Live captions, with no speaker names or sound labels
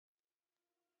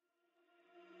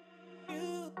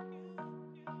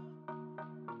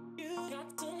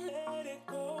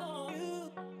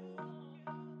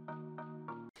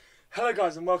Hello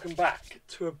guys and welcome back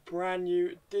to a brand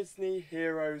new Disney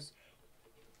Heroes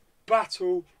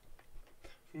Battle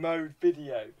Mode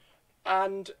video.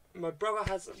 And my brother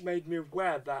has made me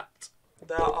aware that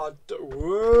there are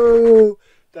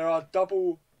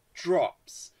double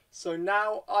drops. So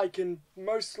now I can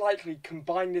most likely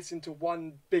combine this into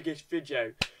one biggish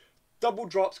video. Double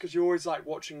drops because you always like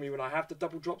watching me when I have the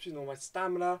double drops using all my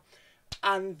stamina.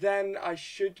 And then I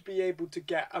should be able to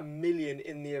get 1,000,000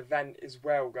 in the event as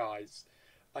well, guys.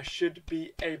 I should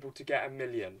be able to get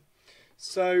 1,000,000.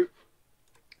 So,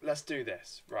 let's do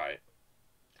this. Right.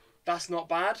 That's not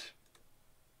bad.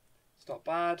 It's not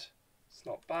bad. It's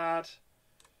not bad.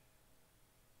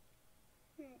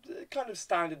 Kind of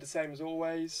standard, the same as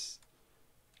always.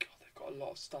 God, they've got a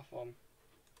lot of stuff on.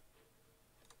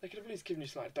 They could have at least given you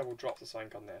some like double drops or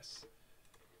something on this.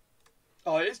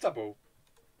 Oh, it is double.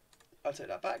 I'll take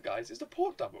that back, guys. It's the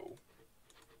port double.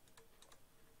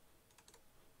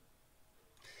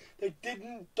 They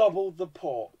didn't double the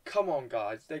port. Come on,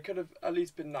 guys. They could have at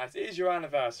least been nice. It is your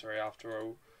anniversary, after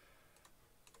all.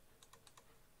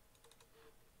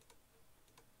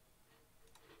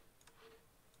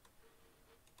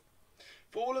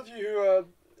 For all of you who are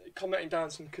commenting down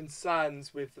some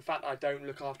concerns with the fact that I don't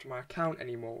look after my account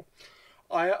anymore,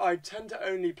 I tend to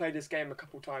only play this game a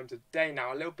couple times a day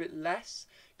now, a little bit less,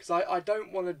 because I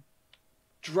don't want to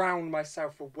drown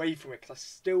myself away from it, because I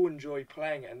still enjoy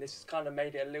playing it, and this has kind of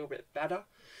made it a little bit better.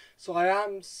 So I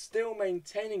am still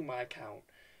maintaining my account,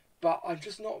 but I'm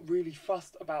just not really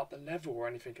fussed about the level or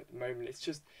anything at the moment. It's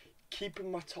just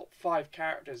keeping my top 5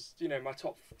 characters, you know, my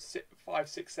top 5,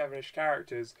 6, 7-ish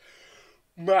characters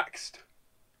maxed.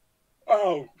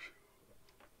 Oh,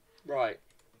 right.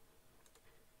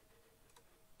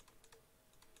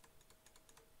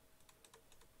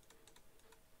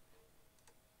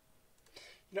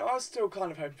 You know, I was still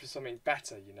kind of hoping for something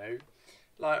better, you know.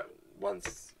 Like,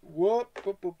 once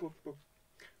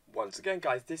again,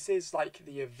 guys, this is like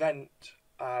the event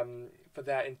for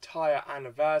their entire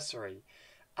anniversary.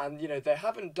 And, you know, they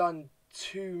haven't done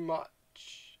too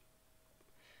much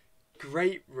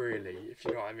great, really, if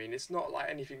you know what I mean. It's not like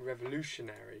anything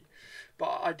revolutionary.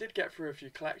 But I did get through a few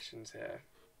collections here.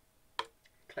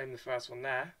 Claim the first one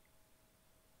there.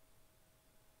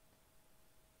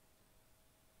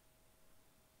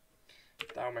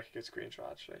 That'll make a good screenshot,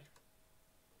 actually.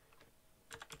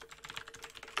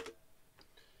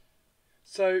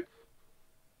 So,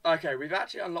 okay, we've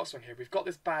actually unlocked something here. We've got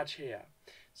this badge here.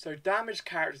 So, damaged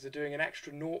characters are doing an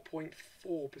extra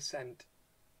 0.4%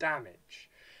 damage.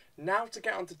 Now, to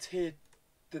get onto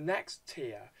the next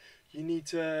tier, you need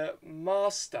to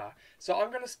master. So,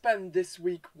 I'm going to spend this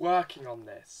week working on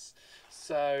this.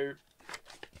 So,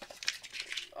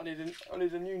 I need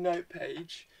a new note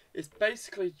page. It's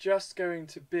basically just going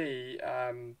to be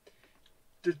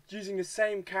using the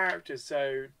same characters.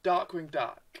 So Darkwing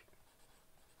Duck.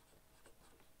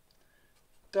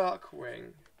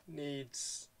 Darkwing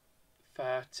needs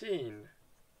 13.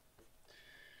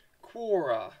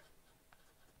 Quora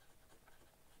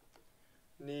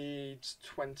needs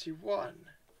 21.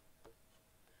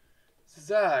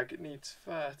 Zerg needs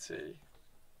 30.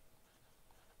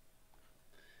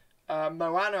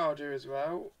 Moana I'll do as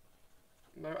well.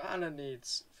 Moana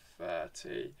needs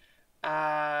 30,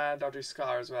 and I'll do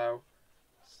Scar as well.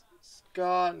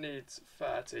 Scar needs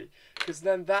 30, because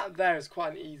then that there is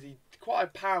quite a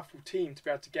powerful team to be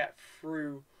able to get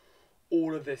through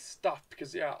all of this stuff.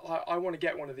 Because yeah, I want to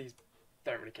get one of these.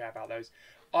 Don't really care about those.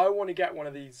 I want to get one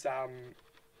of these. I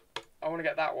want to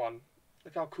get that one.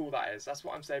 Look how cool that is. That's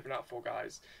what I'm saving up for,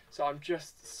 guys. So I'm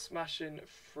just smashing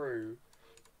through.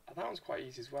 And that one's quite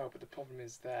easy as well, but the problem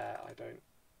is there. I don't.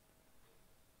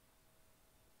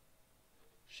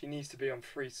 She needs to be on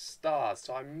 3 stars,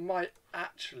 so I might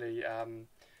actually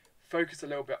focus a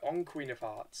little bit on Queen of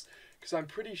Hearts, because I'm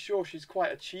pretty sure she's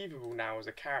quite achievable now as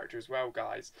a character as well,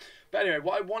 guys. But anyway,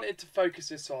 what I wanted to focus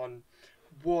this on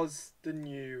was the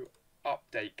new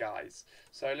update, guys.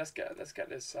 So let's get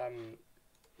this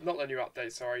not the new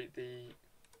update, sorry,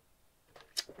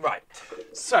 right.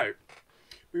 So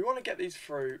we want to get these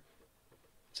through.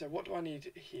 So what do I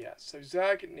need here? So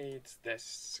Zerg needs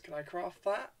this. Can I craft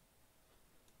that?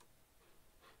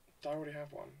 I already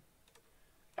have one.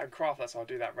 I can craft that, so I'll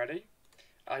do that. Ready?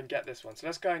 I can get this one. So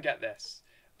let's go and get this.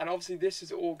 And obviously this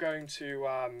is all going to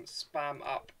spam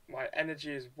up my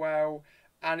energy as well.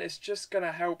 And it's just going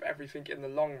to help everything in the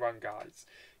long run, guys.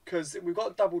 Because we've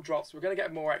got double drops, we're going to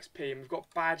get more XP, and we've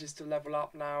got badges to level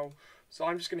up now. So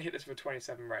I'm just going to hit this for a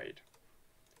 27 raid.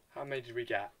 How many did we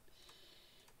get?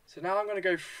 So now I'm going to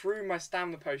go through my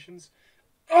stamina potions.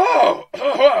 Oh!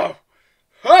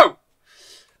 Oh!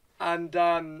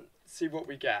 And see what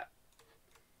we get.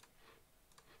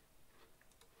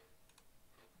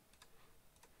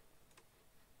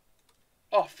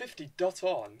 Oh, 50 dot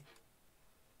on.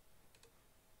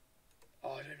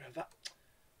 Oh, I don't know that.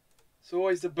 It's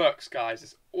always the books, guys.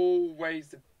 It's always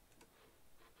the...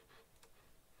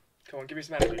 Come on, give me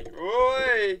some energy.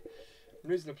 Oi! I'm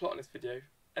losing the plot in this video.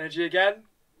 Energy again.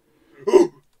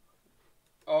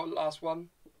 Oh, last one.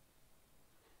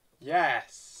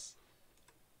 Yes.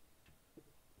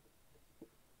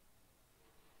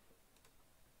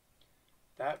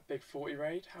 That big 40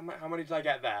 raid. How many did I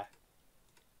get there?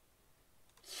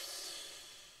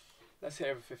 Let's hit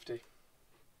over 50.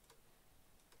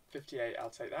 58, I'll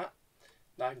take that.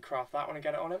 Now I can craft that one and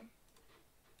get it on him.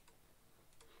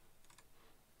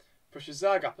 Push the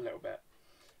Zerg up a little bit.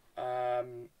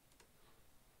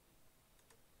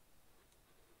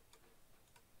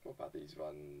 What about these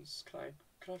ones?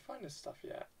 Can I find this stuff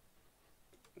yet?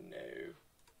 No.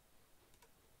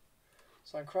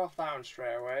 So I can craft that one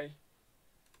straight away.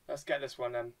 Let's get this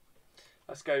one then.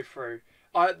 Let's go through.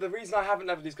 The reason I haven't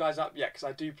leveled these guys up yet, because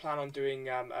I do plan on doing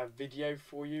a video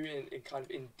for you in kind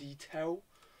of in detail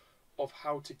of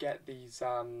how to get these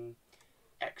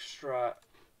extra,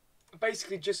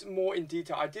 basically just more in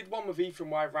detail. I did one with Ethan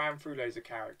where I ran through loads of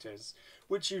characters,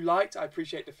 which you liked. I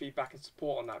appreciate the feedback and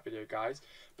support on that video, guys.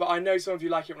 But I know some of you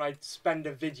like it when I spend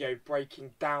a video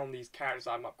breaking down these characters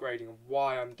I'm upgrading and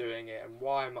why I'm doing it and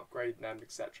why I'm upgrading them,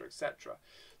 etc, etc.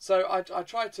 So I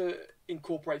try to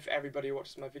incorporate for everybody who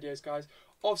watches my videos, guys.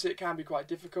 Obviously it can be quite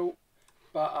difficult,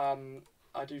 but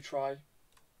I do try.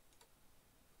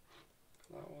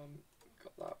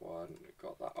 Got that one,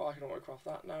 got that. Oh, I can auto-craft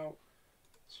that now.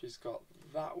 She's got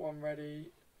that one ready.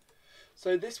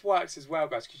 So this works as well,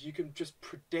 guys, because you can just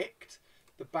predict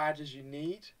the badges you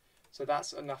need. So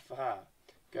that's enough for her.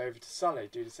 Go over to Sully,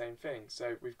 do the same thing.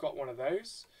 So we've got one of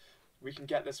those. We can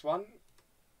get this one.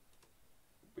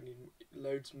 We need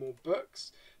loads more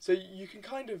books. So you can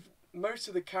kind of, most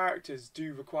of the characters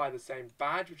do require the same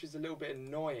badge, which is a little bit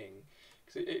annoying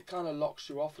because it kind of locks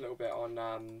you off a little bit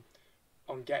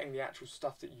on getting the actual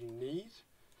stuff that you need.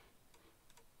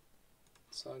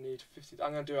 So I need 50.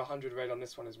 I'm going to do a 100 raid on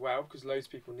this one as well because loads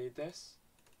of people need this.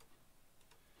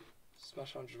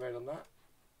 Smash 100 raid on that.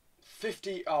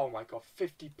 50. Oh my god,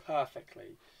 50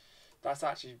 perfectly. That's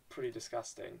actually pretty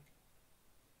disgusting.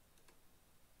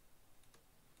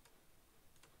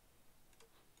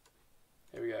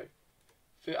 Here we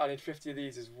go. I need 50 of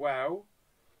these as well.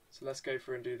 So let's go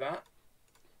through and do that.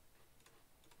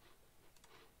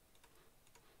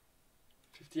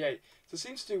 58. So it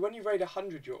seems to do when you raid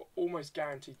 100, you're almost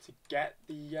guaranteed to get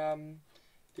the amount.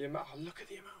 Oh, look at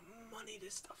the amount of money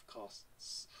this stuff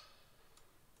costs.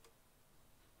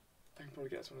 I can probably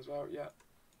get this one as well. Yeah.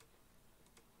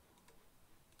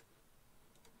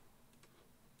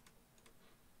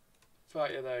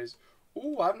 $30 of those.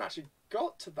 Oh, I haven't actually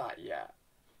got to that yet.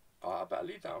 Oh, I better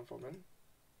leave that one for a minute.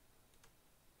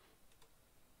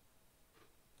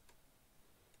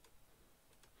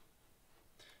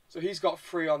 So he's got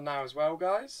 3 on now as well,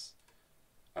 guys.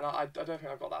 And I don't think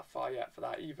I've got that far yet for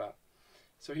that either.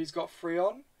 So he's got 3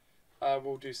 on.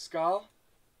 We'll do Scar.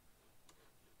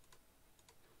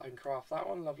 I can craft that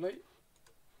one, lovely.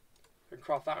 I can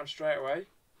craft that one straight away.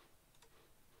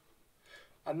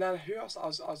 And then who else? I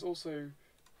was also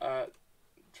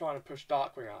trying to push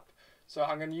Darkwing up. So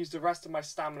I'm going to use the rest of my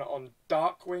stamina on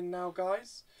Darkwing now,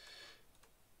 guys.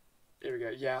 Here we go.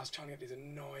 Yeah, I was trying to get these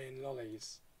annoying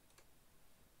lollies.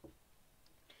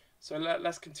 So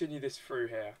let's continue this through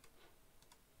here.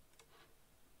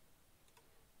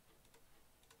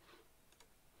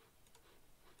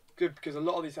 Good, because a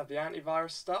lot of these have the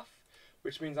antivirus stuff,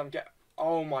 which means I'm getting...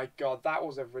 Oh my god, that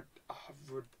was a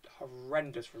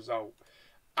horrendous result.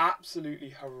 Absolutely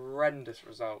horrendous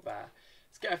result there.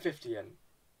 Let's get a 50 in.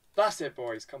 That's it,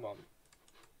 boys. Come on.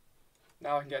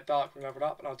 Now I can get Darkwing leveled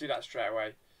up, and I'll do that straight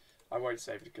away. I won't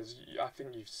save it, because I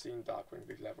think you've seen Darkwing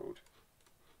be leveled.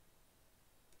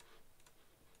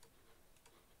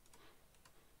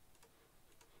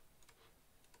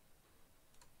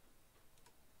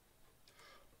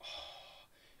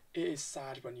 It is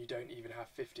sad when you don't even have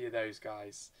 50 of those,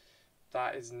 guys.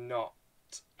 That is not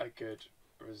a good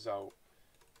result.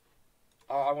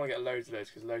 I want to get loads of those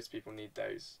because loads of people need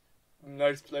those.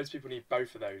 Loads of people need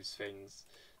both of those things.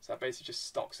 So that basically just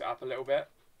stocks it up a little bit.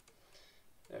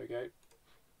 There we go.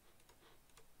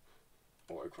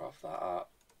 Autocraft that up.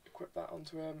 Equip that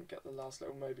onto him. Get the last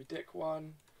little Moby Dick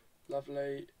one.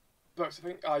 Lovely. Books, I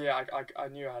think. Oh yeah, I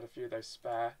knew I had a few of those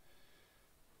spare.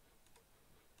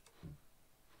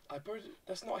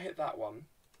 Let's not hit that one.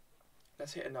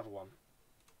 Let's hit another one.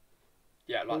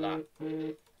 Yeah, like that.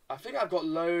 I think I've got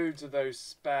loads of those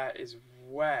spare as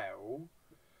well.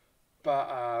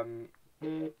 But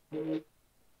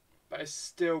but it's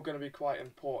still going to be quite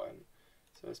important.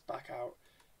 So let's back out.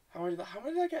 How many did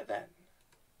I get then?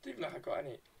 Didn't even know I got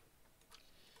any.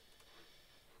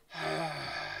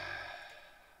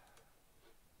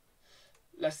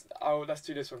 Let's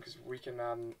do this one because we can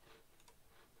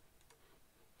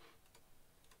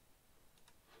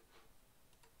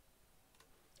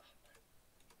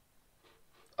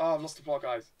Oh, I've lost the plot,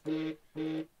 guys.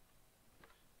 Why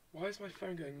is my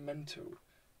phone going mental?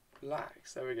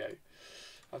 Relax. There we go.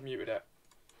 I've muted it.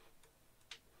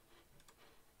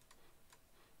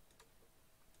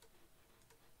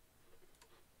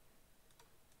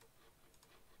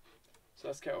 So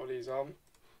let's get all these on.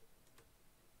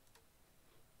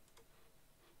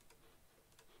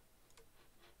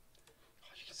 Oh,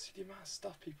 you can see the amount of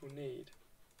stuff people need.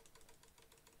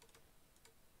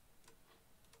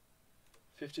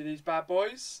 50 of these bad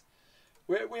boys.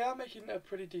 We are making a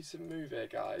pretty decent move here,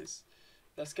 guys.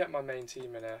 Let's get my main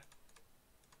team in here.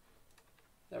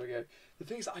 There we go. The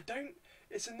thing is,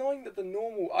 it's annoying that the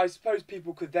normal... I suppose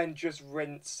people could then just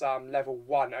rinse level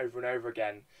 1 over and over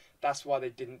again. That's why they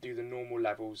didn't do the normal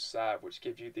levels, which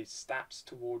give you these stats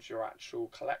towards your actual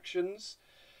collections.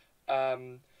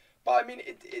 But I mean,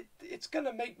 it's going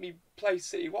to make me play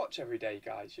City Watch every day,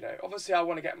 guys. You know, obviously I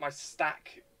want to get my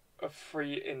stack of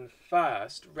free in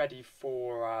first, ready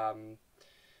for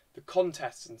the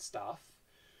contests and stuff.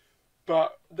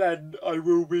 But then I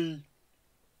will be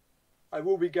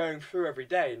going through every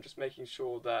day and just making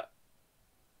sure that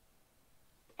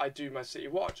I do my City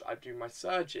Watch, I do my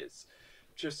surges,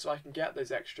 just so I can get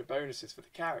those extra bonuses for the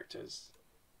characters.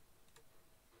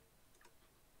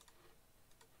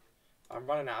 I'm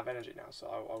running out of energy now, so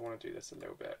I want to do this a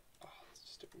little bit. Oh, let's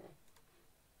just do more.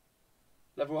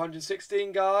 Level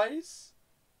 116, guys.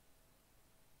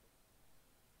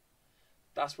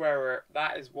 That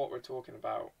is what we're talking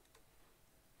about.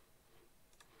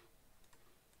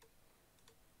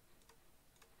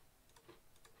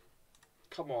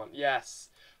 Come on, yes.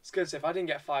 I was going to say, if I didn't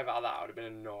get 5 out of that, I would have been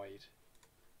annoyed.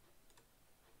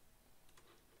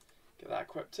 Get that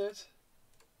equipped. I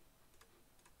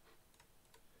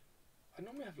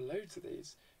normally have loads of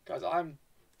these. Guys, I'm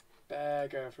bare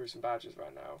going through some badges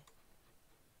right now.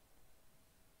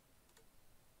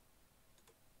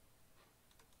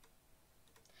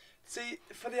 See,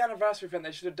 for the anniversary event,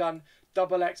 they should have done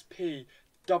double XP,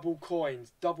 double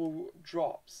coins, double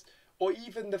drops, or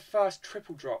even the first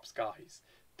triple drops, guys.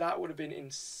 That would have been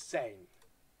insane.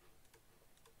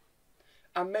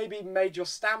 And maybe made your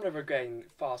stamina regain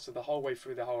faster the whole way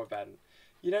through the whole event.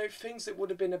 You know, things that would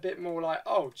have been a bit more like,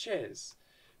 oh, cheers.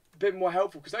 A bit more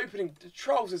helpful. Because opening the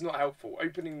trials is not helpful.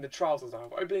 Opening the trials is not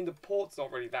helpful. Opening the port's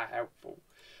not really that helpful.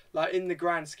 Like, in the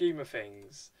grand scheme of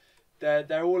things,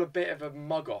 they're all a bit of a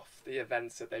mug off, the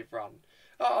events that they've run.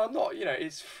 I'm not, you know,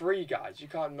 it's free, guys. You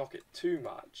can't knock it too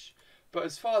much. But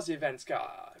as far as the events go,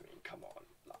 I mean, come on.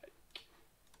 Like,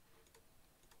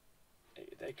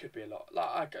 they could be a lot.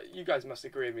 Like, you guys must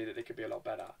agree with me that they could be a lot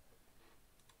better.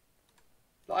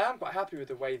 Like, I am quite happy with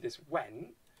the way this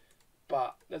went,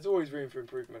 but there's always room for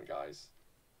improvement, guys.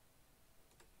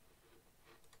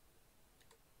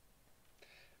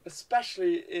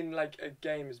 Especially in, like, a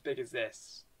game as big as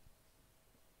this.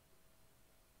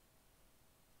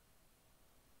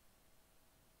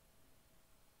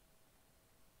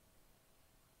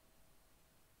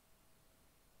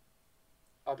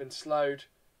 I've been slowed.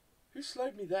 Who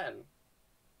slowed me then?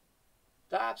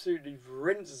 That absolutely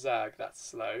rinsed Zerg, that's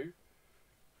slow.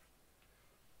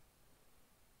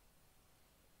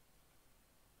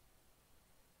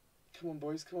 Come on,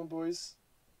 boys, come on, boys.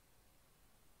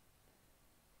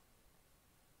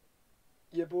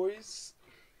 Yeah, boys.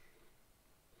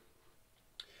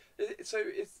 So,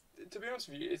 to be honest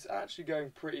with you, it's actually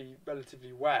going pretty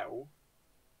relatively well.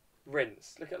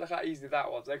 Rinse. Look how easy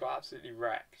that was. They got absolutely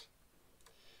wrecked.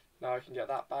 Now I can get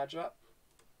that badge up.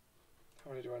 How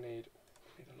many do I need?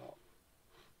 I need a lot.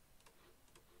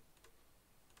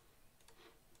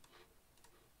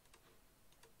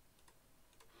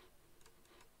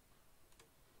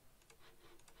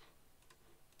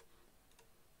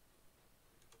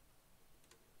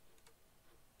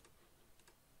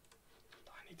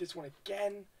 I need this one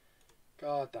again.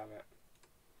 God damn it.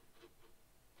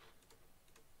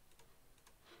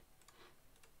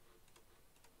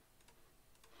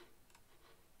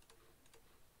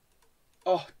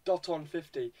 Oh, dot on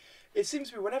 50. It seems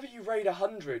to be whenever you raid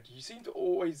 100, you seem to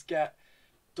always get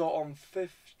dot on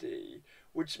 50,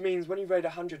 which means when you raid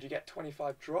 100, you get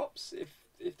 25 drops,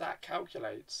 if that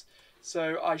calculates.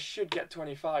 So I should get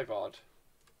 25 odd.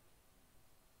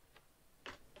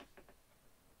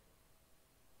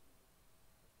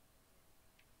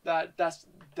 That's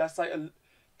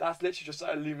That's literally just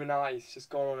Illuminati. It's just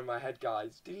going on in my head,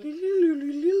 guys.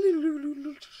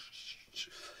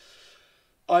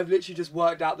 I've literally just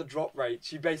worked out the drop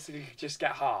rates. You basically just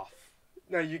get half.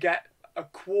 No, you get a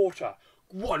quarter.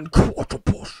 1/4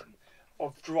 portion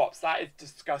of drops. That is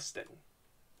disgusting.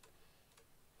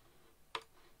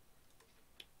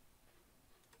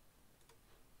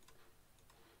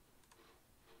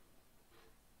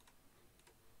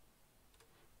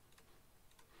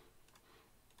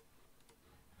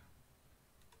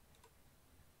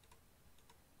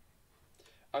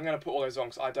 I'm gonna put all those on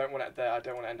because I don't want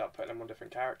to end up putting them on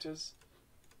different characters.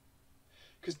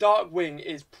 Because Darkwing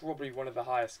is probably one of the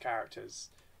highest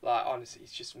characters. Like, honestly,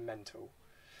 he's just mental.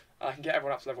 And I can get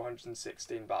everyone up to level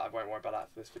 116, but I won't worry about that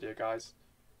for this video, guys.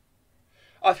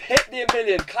 I've hit the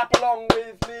 1,000,000. Clap along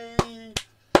with me.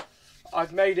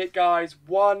 I've made it, guys.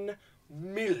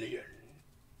 1,000,000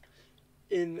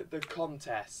 in the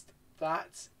contest.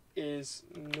 That is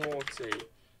naughty.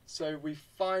 So we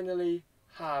finally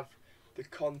have the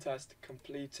contest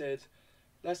completed.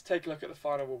 Let's take a look at the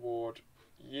final reward.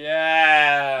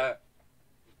 Yeah!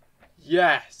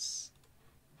 Yes!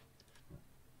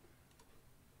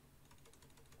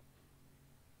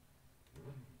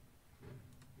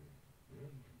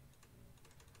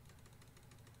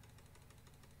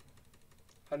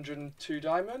 $102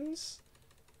 diamonds?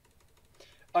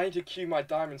 I need to queue my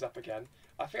diamonds up again.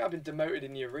 I think I've been demoted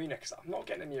in the arena because I'm not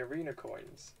getting any arena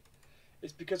coins.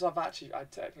 It's because I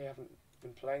technically haven't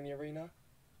been playing the arena.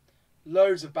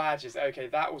 Loads of badges. Okay,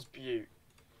 that was beaut.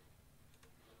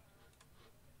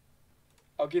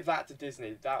 I'll give that to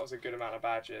Disney. That was a good amount of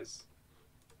badges.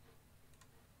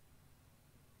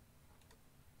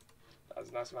 That was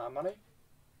a nice amount of money.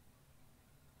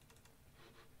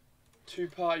 2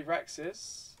 party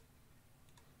Rexes.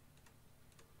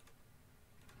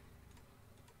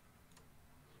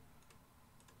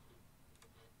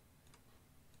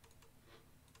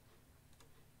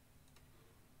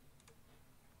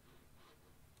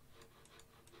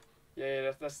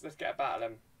 Yeah, let's get a battle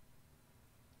in.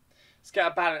 Let's get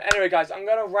a battle in. Anyway, guys, I'm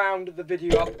gonna round the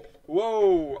video up.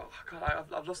 Whoa! Oh, God,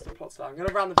 I've lost the plot now. I'm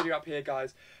gonna round the video up here,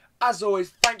 guys. As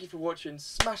always, thank you for watching.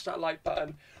 Smash that like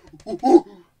button,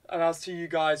 and I'll see you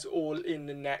guys all in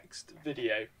the next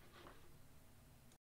video.